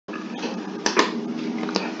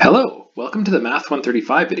Hello, welcome to the Math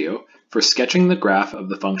 135 video for sketching the graph of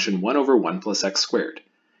the function 1 over 1 plus x squared.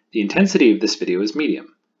 The intensity of this video is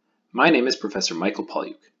medium. My name is Professor Michael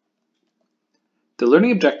Polyuk. The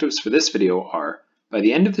learning objectives for this video are, by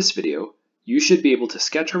the end of this video, you should be able to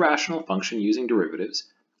sketch a rational function using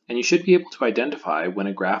derivatives, and you should be able to identify when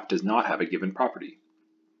a graph does not have a given property.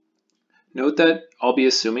 Note that I'll be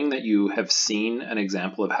assuming that you have seen an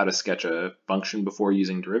example of how to sketch a function before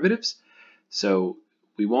using derivatives, so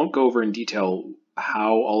we won't go over in detail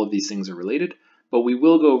how all of these things are related, but we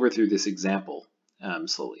will go over through this example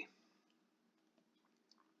slowly.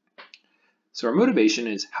 So our motivation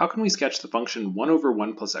is, how can we sketch the function 1 over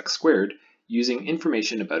 1 plus x squared using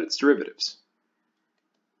information about its derivatives?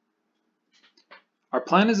 Our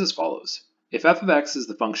plan is as follows. If f of x is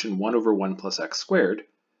the function 1 over 1 plus x squared,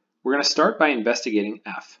 we're going to start by investigating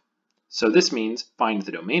f. So this means find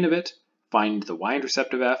the domain of it, find the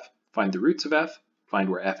y-intercept of f, find the roots of f, find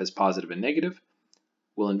where f is positive and negative.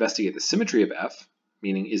 We'll investigate the symmetry of f,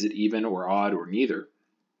 meaning is it even or odd or neither.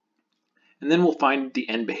 And then we'll find the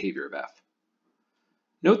end behavior of f.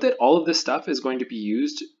 Note that all of this stuff is going to be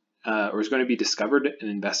used or is going to be discovered and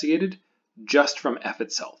investigated just from f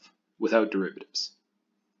itself, without derivatives.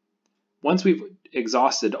 Once we've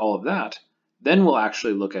exhausted all of that, then we'll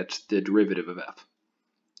actually look at the derivative of f.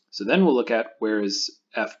 So then we'll look at where is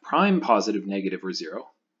f prime positive, negative, or 0,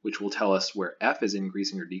 which will tell us where f is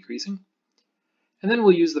increasing or decreasing. And then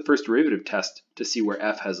we'll use the first derivative test to see where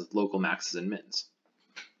f has local maxes and mins.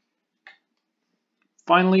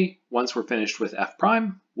 Finally, once we're finished with f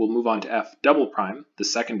prime, we'll move on to f double prime, the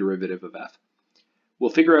second derivative of f. We'll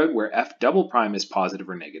figure out where f double prime is positive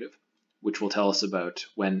or negative, which will tell us about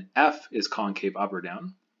when f is concave up or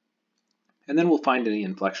down. And then we'll find any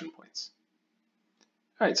inflection points.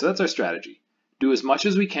 All right, so that's our strategy. Do as much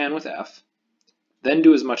as we can with f, then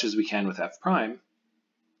do as much as we can with f prime,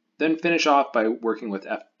 then finish off by working with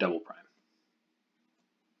f double prime.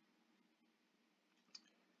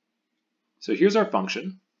 So here's our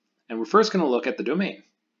function, and we're first going to look at the domain.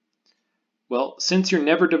 Well, since you're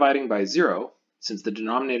never dividing by 0, since the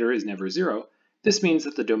denominator is never 0, this means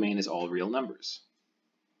that the domain is all real numbers.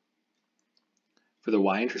 For the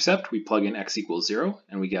y-intercept, we plug in x equals 0,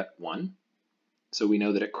 and we get 1. So we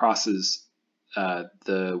know that it crosses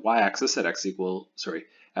the y-axis at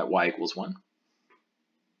y equals 1.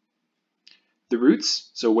 The roots,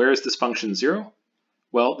 so where is this function 0?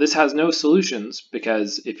 Well, this has no solutions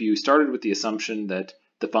because if you started with the assumption that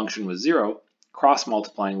the function was 0, cross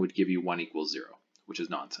multiplying would give you 1 equals 0, which is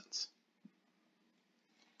nonsense.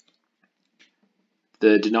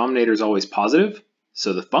 The denominator is always positive,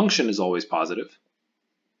 so the function is always positive.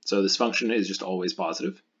 So this function is just always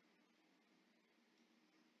positive.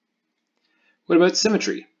 What about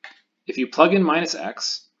symmetry? If you plug in minus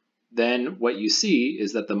x, then what you see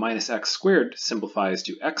is that the minus x squared simplifies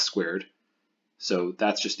to x squared, so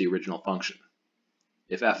that's just the original function.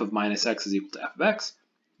 If f of minus x is equal to f of x,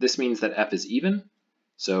 this means that f is even,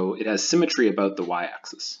 so it has symmetry about the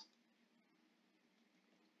y-axis.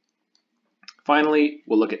 Finally,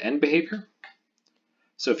 we'll look at end behavior.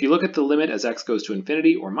 So if you look at the limit as x goes to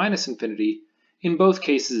infinity or minus infinity, in both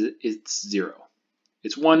cases it's 0.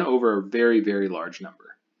 It's 1 over a very, very large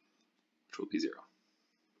number, which will be 0.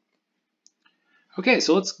 Okay,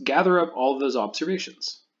 so let's gather up all of those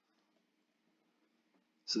observations.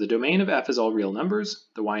 So the domain of f is all real numbers,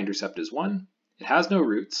 the y-intercept is 1, it has no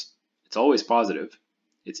roots, it's always positive,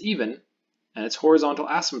 it's even, and its horizontal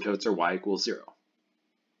asymptotes are y equals 0.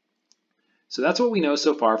 So that's what we know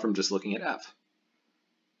so far from just looking at f.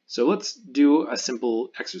 So let's do a simple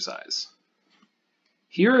exercise.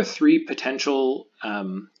 Here are 3 potential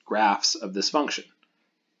graphs of this function.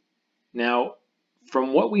 Now,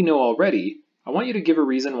 from what we know already, I want you to give a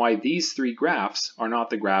reason why these 3 graphs are not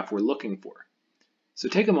the graph we're looking for. So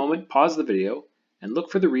take a moment, pause the video, and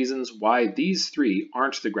look for the reasons why these 3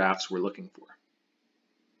 aren't the graphs we're looking for.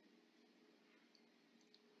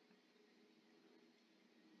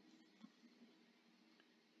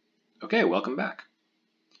 Okay, welcome back.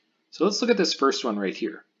 So let's look at this first one right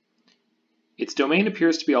here. Its domain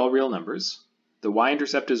appears to be all real numbers. The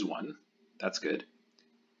y-intercept is 1. That's good.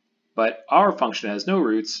 But our function has no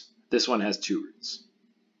roots. This one has 2 roots.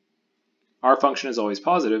 Our function is always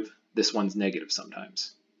positive. This one's negative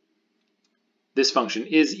sometimes. This function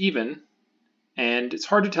is even, and it's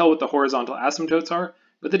hard to tell what the horizontal asymptotes are,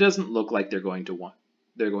 but it doesn't look like they're going to 1.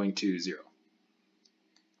 They're going to 0.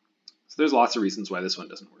 So there's lots of reasons why this one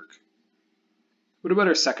doesn't work. What about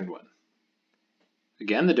our second one?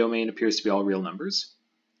 Again, the domain appears to be all real numbers.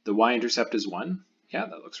 The y-intercept is 1. Yeah,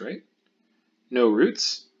 that looks right. No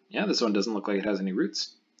roots. Yeah, this one doesn't look like it has any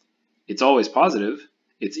roots. It's always positive.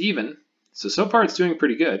 It's even, so far it's doing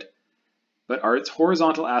pretty good, but are its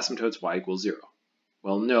horizontal asymptotes y equals 0?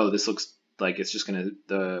 Well, no, this looks like it's just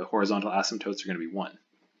the horizontal asymptotes are gonna be 1.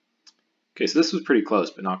 Okay, so this was pretty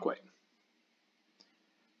close, but not quite.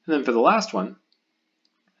 And then for the last one,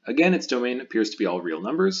 again, its domain appears to be all real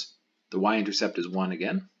numbers. The y-intercept is 1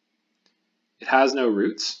 again. It has no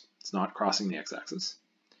roots. It's not crossing the x-axis.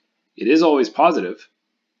 It is always positive.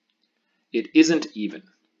 It isn't even.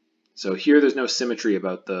 So here there's no symmetry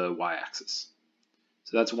about the y-axis.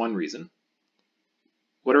 So that's one reason.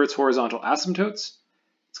 What are its horizontal asymptotes?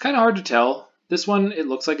 It's kind of hard to tell. This one, it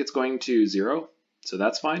looks like it's going to 0, so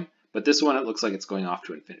that's fine. But this one, it looks like it's going off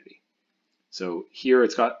to infinity. So here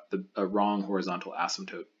it's got a wrong horizontal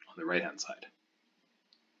asymptote on the right-hand side.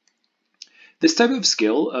 This type of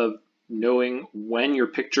skill of knowing when your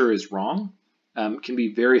picture is wrong can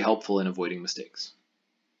be very helpful in avoiding mistakes.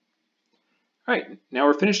 All right, now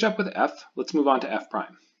we're finished up with f. Let's move on to f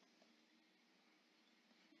prime.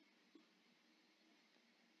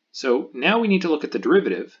 So now we need to look at the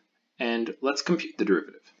derivative, and let's compute the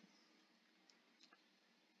derivative.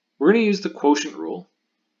 We're going to use the quotient rule.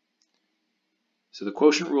 So the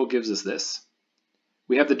quotient rule gives us this.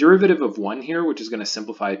 We have the derivative of 1 here, which is going to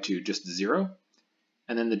simplify to just 0.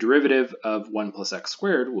 And then the derivative of 1 plus x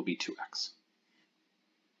squared will be 2x.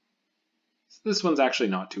 So this one's actually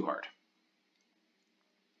not too hard.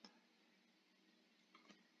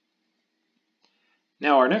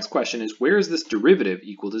 Now our next question is, where is this derivative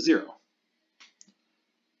equal to 0?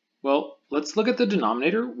 Well, let's look at the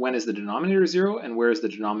denominator. When is the denominator 0, and where is the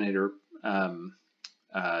denominator 0?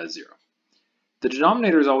 The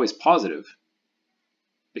denominator is always positive,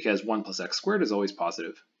 because 1 plus x squared is always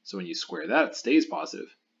positive. So when you square that, it stays positive.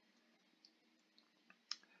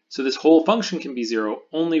 So this whole function can be 0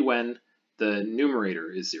 only when the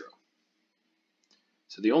numerator is 0.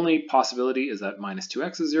 So the only possibility is that minus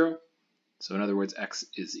 2x is 0. So in other words, x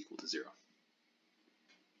is equal to 0.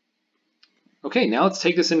 Okay, now let's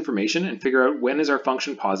take this information and figure out when is our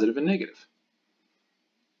function positive and negative.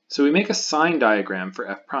 So we make a sign diagram for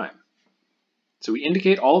f prime. So we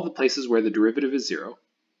indicate all of the places where the derivative is 0,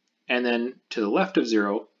 and then to the left of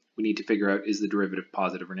 0, we need to figure out is the derivative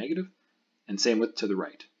positive or negative, and same with to the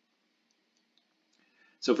right.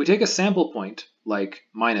 So if we take a sample point like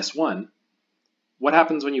minus 1, what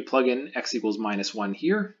happens when you plug in x equals minus 1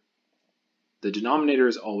 here? The denominator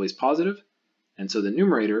is always positive, and so the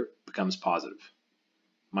numerator becomes positive.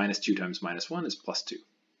 Minus 2 times minus 1 is plus 2.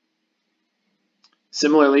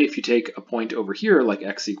 Similarly, if you take a point over here like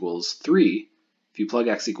x equals 3, if you plug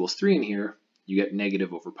x equals 3 in here, you get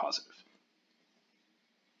negative over positive.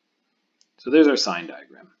 So there's our sign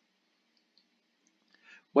diagram.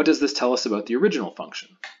 What does this tell us about the original function?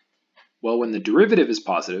 Well, when the derivative is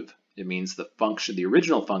positive, it means the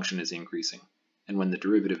original function is increasing. And when the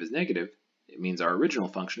derivative is negative, it means our original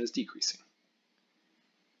function is decreasing.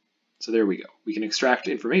 So there we go. We can extract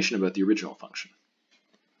information about the original function.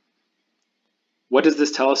 What does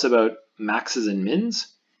this tell us about maxes and mins?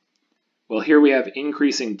 Well, here we have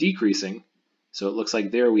increasing, decreasing. So it looks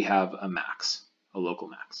like there we have a max, a local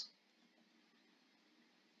max.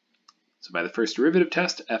 So by the first derivative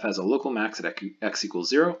test, f has a local max at x equals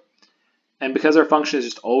 0. And because our function is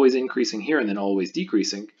just always increasing here and then always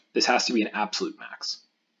decreasing, this has to be an absolute max.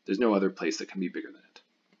 There's no other place that can be bigger than it.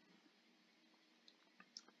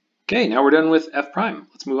 Okay, now we're done with f prime.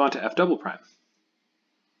 Let's move on to f double prime.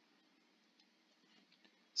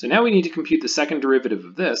 So now we need to compute the second derivative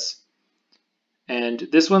of this, and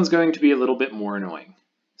this one's going to be a little bit more annoying.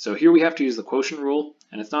 So here we have to use the quotient rule,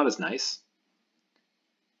 and it's not as nice.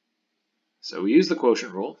 So we use the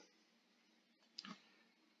quotient rule.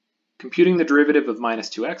 Computing the derivative of minus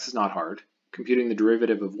 2x is not hard. Computing the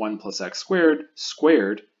derivative of 1 plus x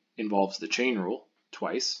squared involves the chain rule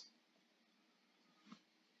twice.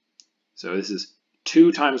 So this is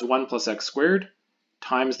 2 times 1 plus x squared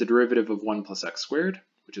times the derivative of 1 plus x squared,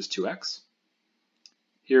 which is 2x.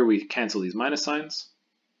 Here we cancel these minus signs.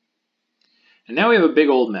 And now we have a big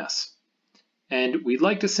old mess. And we'd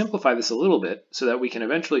like to simplify this a little bit so that we can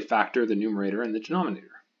eventually factor the numerator and the denominator.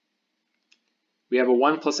 We have a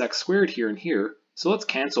 1 plus x squared here and here, so let's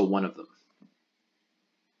cancel one of them.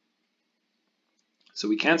 So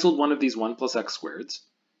we canceled one of these 1 plus x squareds,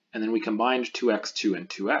 and then we combined 2x2 and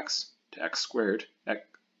 2x to x squared,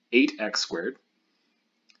 8x squared.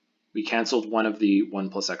 We canceled one of the 1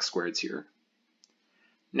 plus x squareds here.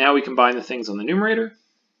 Now we combine the things on the numerator.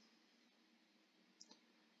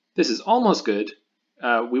 This is almost good.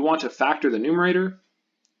 We want to factor the numerator,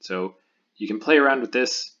 so you can play around with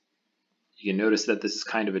this. You can notice that this is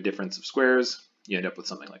kind of a difference of squares. You end up with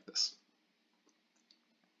something like this.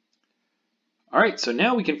 All right, so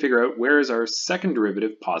now we can figure out where is our second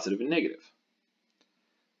derivative positive and negative.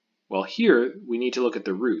 Well, here we need to look at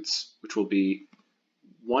the roots, which will be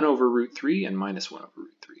 1 over root 3 and minus 1 over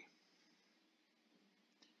root 3.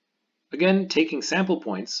 Again, taking sample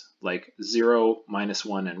points like 0, minus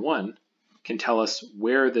 1, and 1 can tell us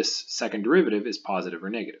where this second derivative is positive or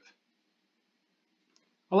negative.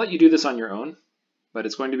 I'll let you do this on your own, but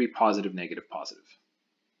it's going to be positive, negative, positive.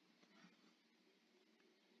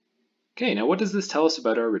 Okay, now what does this tell us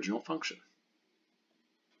about our original function?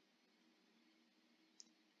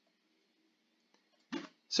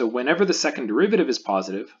 So whenever the second derivative is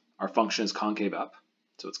positive, our function is concave up.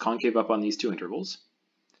 So it's concave up on these two intervals.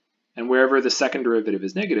 And wherever the second derivative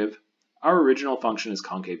is negative, our original function is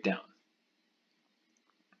concave down.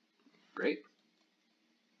 Great.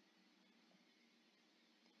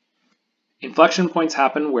 Inflection points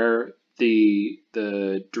happen where the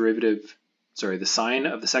sign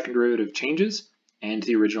of the second derivative changes and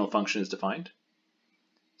the original function is defined.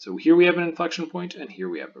 So here we have an inflection point and here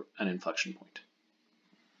we have an inflection point.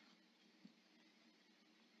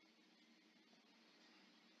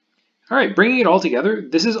 All right, bringing it all together,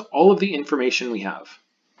 this is all of the information we have.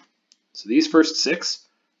 So these first 6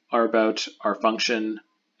 are about our function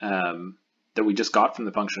that we just got from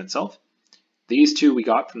the function itself. These 2 we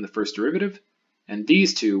got from the first derivative, and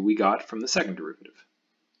these 2 we got from the second derivative.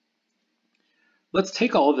 Let's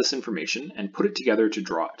take all of this information and put it together to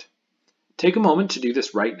draw it. Take a moment to do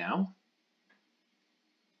this right now.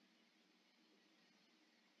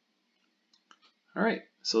 All right,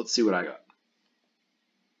 so let's see what I got.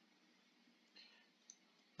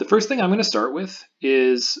 The first thing I'm going to start with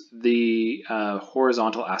is the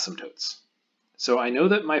horizontal asymptotes. So I know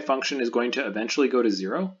that my function is going to eventually go to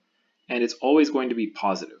 0, and it's always going to be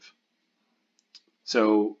positive.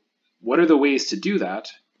 So what are the ways to do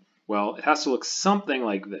that? Well, it has to look something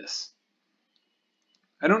like this.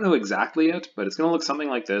 I don't know exactly yet, but it's going to look something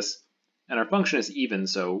like this, and our function is even,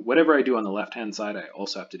 so whatever I do on the left-hand side, I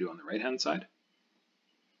also have to do on the right-hand side.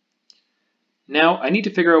 Now I need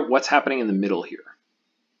to figure out what's happening in the middle here.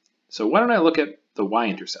 So why don't I look at the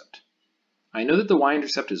y-intercept? I know that the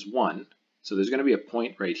y-intercept is 1, so there's going to be a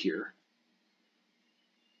point right here.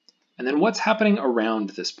 And then what's happening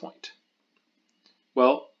around this point?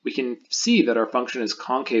 Well, we can see that our function is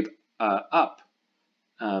concave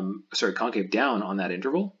concave down on that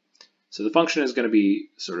interval. So the function is going to be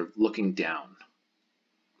sort of looking down.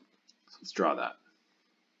 So let's draw that.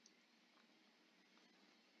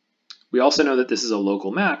 We also know that this is a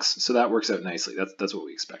local max, so that works out nicely. That's what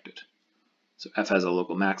we expected. So f has a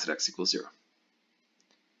local max at x equals 0.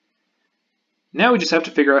 Now we just have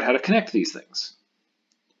to figure out how to connect these things.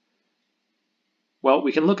 Well,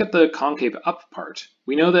 we can look at the concave up part.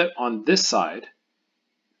 We know that on this side,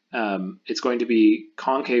 it's going to be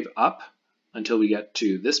concave up until we get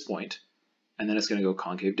to this point, and then it's going to go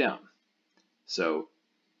concave down. So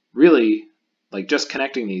really, like just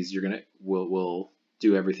connecting these, will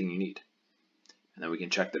do everything you need. And then we can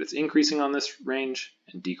check that it's increasing on this range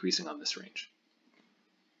and decreasing on this range.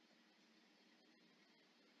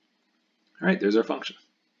 All right, there's our function.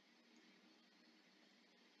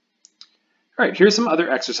 All right, here's some other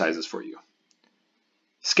exercises for you.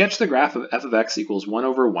 Sketch the graph of f of x equals 1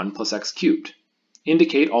 over 1 plus x cubed.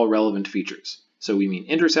 Indicate all relevant features. So we mean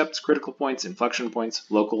intercepts, critical points, inflection points,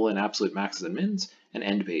 local and absolute maxes and mins, and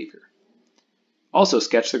end behavior. Also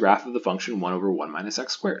sketch the graph of the function 1 over 1 minus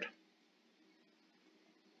x squared.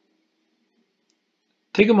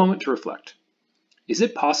 Take a moment to reflect. Is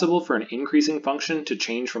it possible for an increasing function to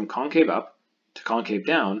change from concave up to concave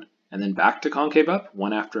down and then back to concave up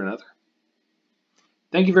one after another?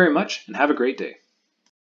 Thank you very much and have a great day.